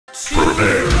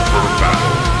Prepare for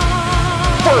battle.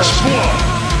 First blood.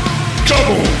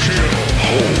 Double kill.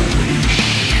 Holy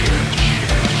shit.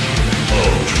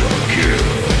 Ultra kill.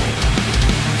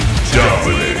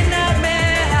 Dominating.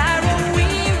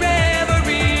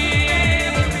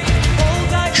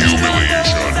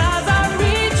 Humiliation.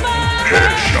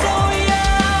 Headshot.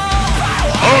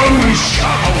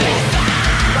 Unstoppable.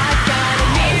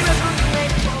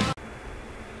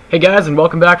 Hey guys, and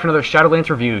welcome back for another Shadolance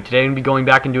review. Today I'm going to be going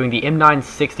back and doing the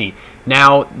M960.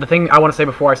 Now, the thing I want to say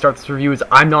before I start this review is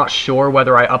I'm not sure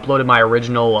whether I uploaded my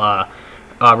original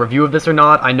review of this or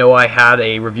not. I know I had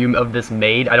a review of this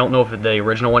made. I don't know if the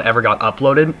original one ever got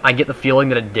uploaded. I get the feeling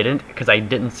that it didn't because I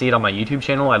didn't see it on my YouTube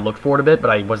channel. I looked for it a bit, but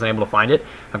I wasn't able to find it.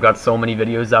 I've got so many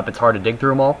videos up, it's hard to dig through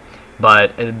them all.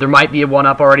 But there might be one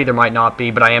up already, there might not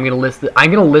be, but I am going to list it.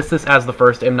 I'm going to list this as the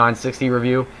first M960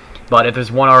 review. But if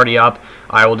there's one already up,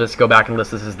 I will just go back and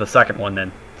list this as the second one then.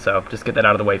 So just get that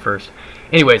out of the way first.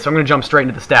 Anyway, so I'm going to jump straight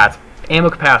into the stats. Ammo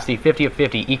capacity 50 of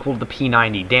 50 equal to the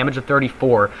P90. Damage of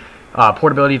 34.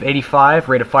 Portability of 85.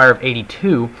 Rate of fire of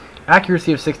 82.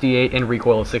 Accuracy of 68. And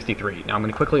recoil of 63. Now I'm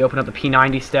going to quickly open up the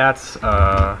P90 stats.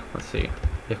 Let's see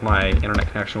if my internet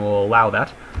connection will allow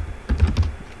that.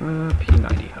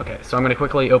 P90. Okay, so I'm going to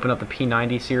quickly open up the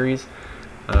P90 series.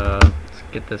 Let's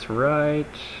get this right.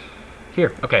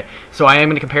 Here, okay, so I am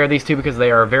going to compare these two because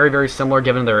they are very, very similar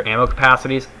given their ammo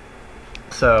capacities.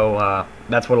 So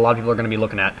that's what a lot of people are going to be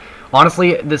looking at.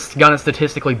 Honestly, this gun is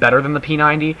statistically better than the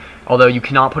P90, although you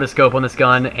cannot put a scope on this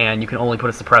gun and you can only put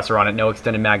a suppressor on it, no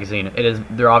extended magazine.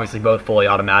 They're obviously both fully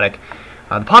automatic.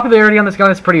 The popularity on this gun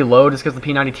is pretty low just because the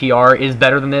P90 TR is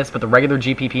better than this, but the regular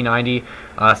GP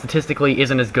P90 statistically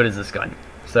isn't as good as this gun.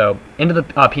 So, into the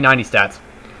P90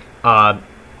 stats.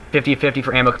 50 of 50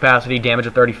 for ammo capacity, damage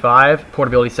of 35,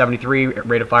 portability 73,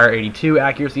 rate of fire 82,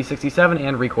 accuracy 67,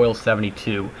 and recoil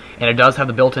 72. And it does have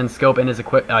the built-in scope and is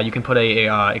equipped. You can put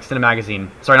a extended magazine.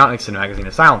 Sorry, not an extended magazine,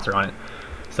 a silencer on it.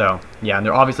 So yeah, and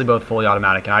they're obviously both fully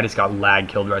automatic. And I just got lag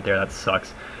killed right there. That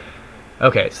sucks.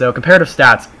 Okay, so comparative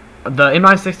stats. The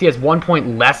M960 has 1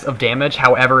 point less of damage,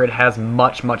 however, it has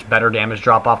much, much better damage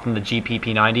drop-off than the GP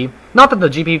P90. Not that the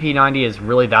GP P90 is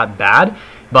really that bad,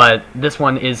 but this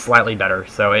one is slightly better,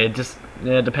 so it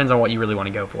depends on what you really want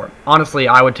to go for. Honestly,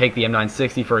 I would take the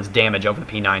M960 for its damage over the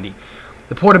P90.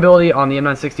 The portability on the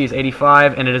M960 is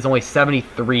 85, and it is only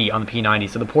 73 on the P90,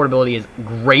 so the portability is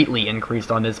greatly increased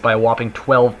on this by a whopping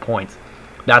 12 points.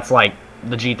 That's like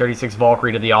the G36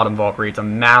 Valkyrie to the Autumn Valkyrie. It's a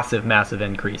massive, massive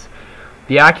increase.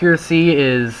 The accuracy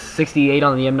is 68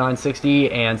 on the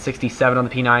M960 and 67 on the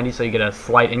P90, so you get a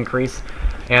slight increase.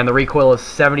 And the recoil is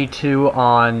 72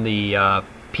 on the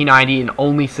P90 and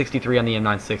only 63 on the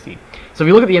M960. So if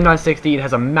you look at the M960, it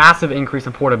has a massive increase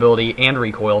in portability and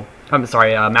recoil. I'm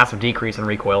sorry, a massive decrease in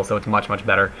recoil, so it's much, much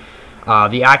better.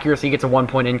 The accuracy gets a 1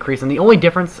 point increase, and the only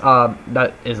difference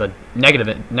that is a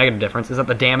negative difference is that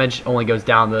the damage only goes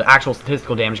down. The actual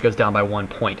statistical damage goes down by 1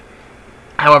 point.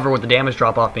 However, with the damage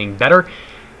drop-off being better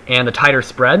and the tighter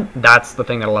spread, that's the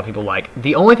thing that a lot of people like.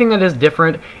 The only thing that is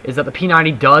different is that the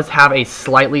P90 does have a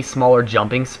slightly smaller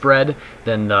jumping spread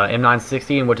than the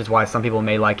M960, and which is why some people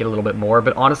may like it a little bit more.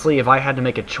 But honestly, if I had to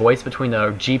make a choice between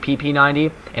the GP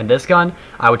P90 and this gun,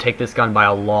 I would take this gun by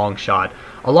a long shot.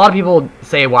 A lot of people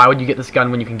say, why would you get this gun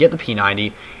when you can get the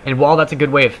P90? And while that's a good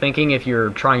way of thinking if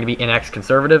you're trying to be NX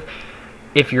conservative,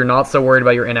 if you're not so worried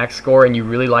about your NX score and you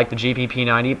really like the GP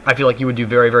P90, I feel like you would do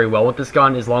very, very well with this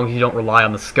gun as long as you don't rely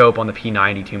on the scope on the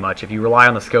P90 too much. If you rely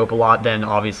on the scope a lot, then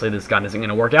obviously this gun isn't going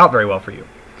to work out very well for you.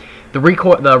 The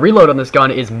reload on this gun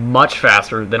is much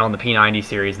faster than on the P90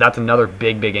 series. That's another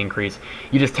big, big increase.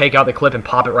 You just take out the clip and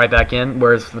pop it right back in,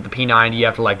 whereas with the P90 you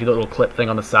have to like do the little clip thing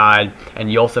on the side,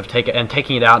 and you also have to take it, and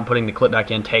taking it out and putting the clip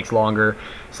back in takes longer.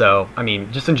 So, I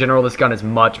mean, just in general, this gun is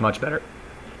much, much better.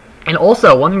 And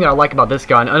also, one thing that I like about this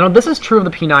gun, I know this is true of the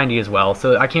P90 as well,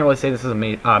 so I can't really say this is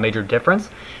a major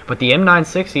difference, but the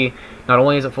M960, not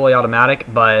only is it fully automatic,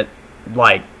 but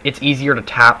like it's easier to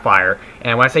tap fire.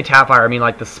 And when I say tap fire, I mean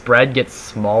like the spread gets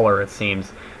smaller, it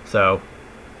seems. So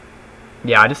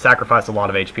yeah, I just sacrificed a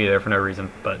lot of HP there for no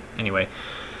reason, but anyway.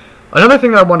 Another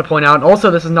thing that I want to point out, and also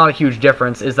this is not a huge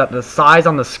difference, is that the size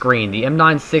on the screen. The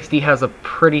M960 has a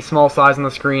pretty small size on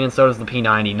the screen, and so does the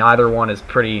P90. Neither one is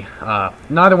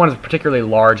particularly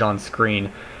large on screen.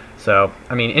 So,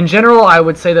 I mean, in general, I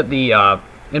would say that the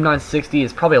M960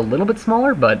 is probably a little bit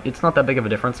smaller, but it's not that big of a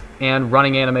difference. And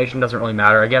running animation doesn't really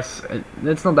matter. I guess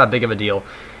it's not that big of a deal.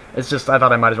 It's just, I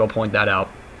thought I might as well point that out.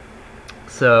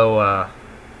 So,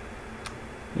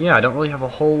 yeah, I don't really have a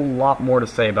whole lot more to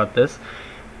say about this.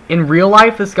 In real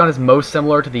life, this gun is most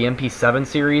similar to the MP7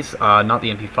 series, not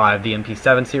the MP5, the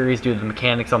MP7 series, due to the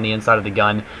mechanics on the inside of the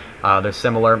gun. They're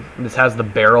similar. This has the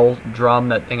barrel drum.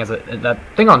 That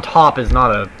thing on top is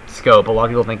not a scope. A lot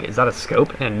of people think, is that a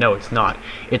scope? And no, it's not.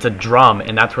 It's a drum,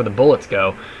 and that's where the bullets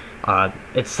go.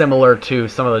 It's similar to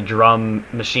some of the drum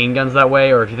machine guns that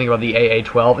way, or if you think about the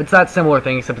AA-12, it's that similar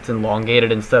thing, except it's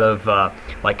elongated instead of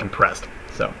like compressed.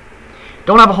 So,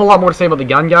 don't have a whole lot more to say about the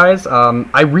gun, guys.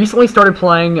 I recently started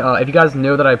playing, if you guys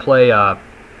know that I play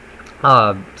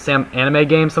some anime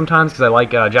games sometimes, because I like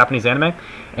Japanese anime,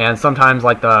 and sometimes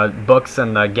like the books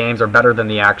and the games are better than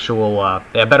the actual,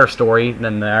 they have better story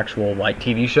than the actual like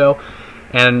TV show.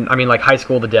 And I mean, like High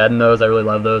School of the Dead and those, I really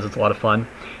love those. It's a lot of fun.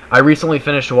 I recently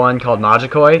finished one called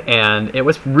Magikoi, and it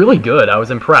was really good. I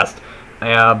was impressed.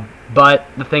 But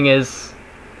the thing is,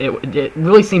 it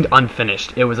really seemed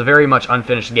unfinished. It was a very much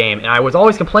unfinished game, and I was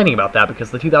always complaining about that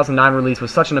because the 2009 release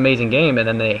was such an amazing game, and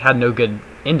then they had no good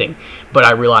ending. But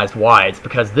I realized why. It's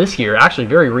because this year, actually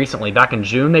very recently, back in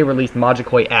June, they released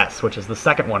Magikoi S, which is the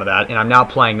second one of that, and I'm now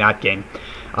playing that game.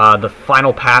 The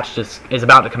final patch just is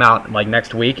about to come out like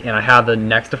next week, and I have the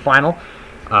next to final.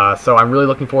 So I'm really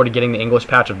looking forward to getting the English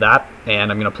patch of that,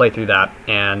 and I'm going to play through that.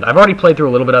 And I've already played through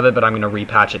a little bit of it, but I'm going to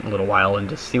repatch it in a little while and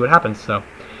just see what happens. So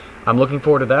I'm looking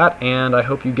forward to that, and I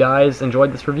hope you guys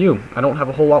enjoyed this review. I don't have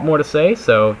a whole lot more to say,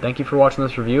 so thank you for watching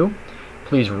this review.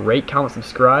 Please rate, comment,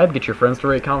 subscribe. Get your friends to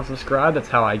rate, comment, subscribe. That's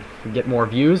how I get more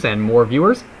views and more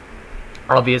viewers,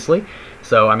 obviously.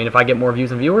 So, I mean, if I get more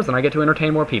views and viewers, then I get to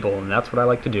entertain more people, and that's what I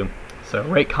like to do. So,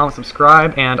 rate, comment,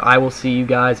 subscribe, and I will see you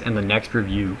guys in the next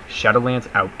review. Shadolance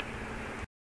out.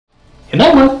 You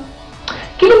know what?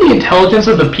 Given the intelligence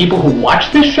of the people who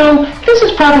watch this show, this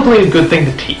is probably a good thing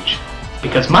to teach.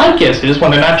 Because my guess is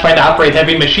when they're not trying to operate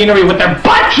heavy machinery with their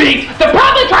butt cheeks, they're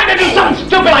probably trying to do something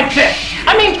stupid like this!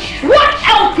 I mean, what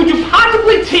else could you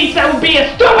possibly teach that would be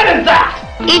as stupid as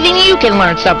that? Even you can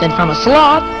learn something from a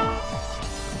sloth.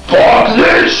 Fuck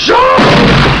this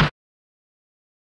show!